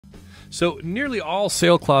So nearly all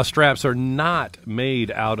sailcloth straps are not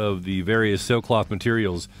made out of the various sailcloth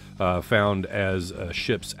materials found as a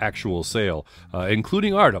ship's actual sail,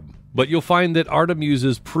 including Artem. But you'll find that Artem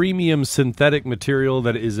uses premium synthetic material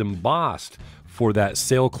that is embossed for that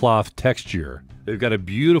sailcloth texture. They've got a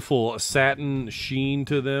beautiful satin sheen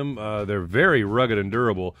to them. They're very rugged and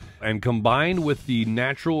durable. And combined with the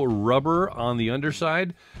natural rubber on the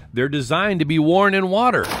underside, they're designed to be worn in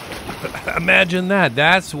water. Imagine that.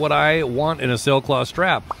 That's what I want in a sailcloth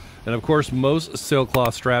strap. And of course, most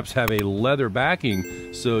sailcloth straps have a leather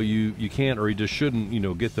backing, so you can't or you just shouldn't,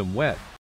 get them wet.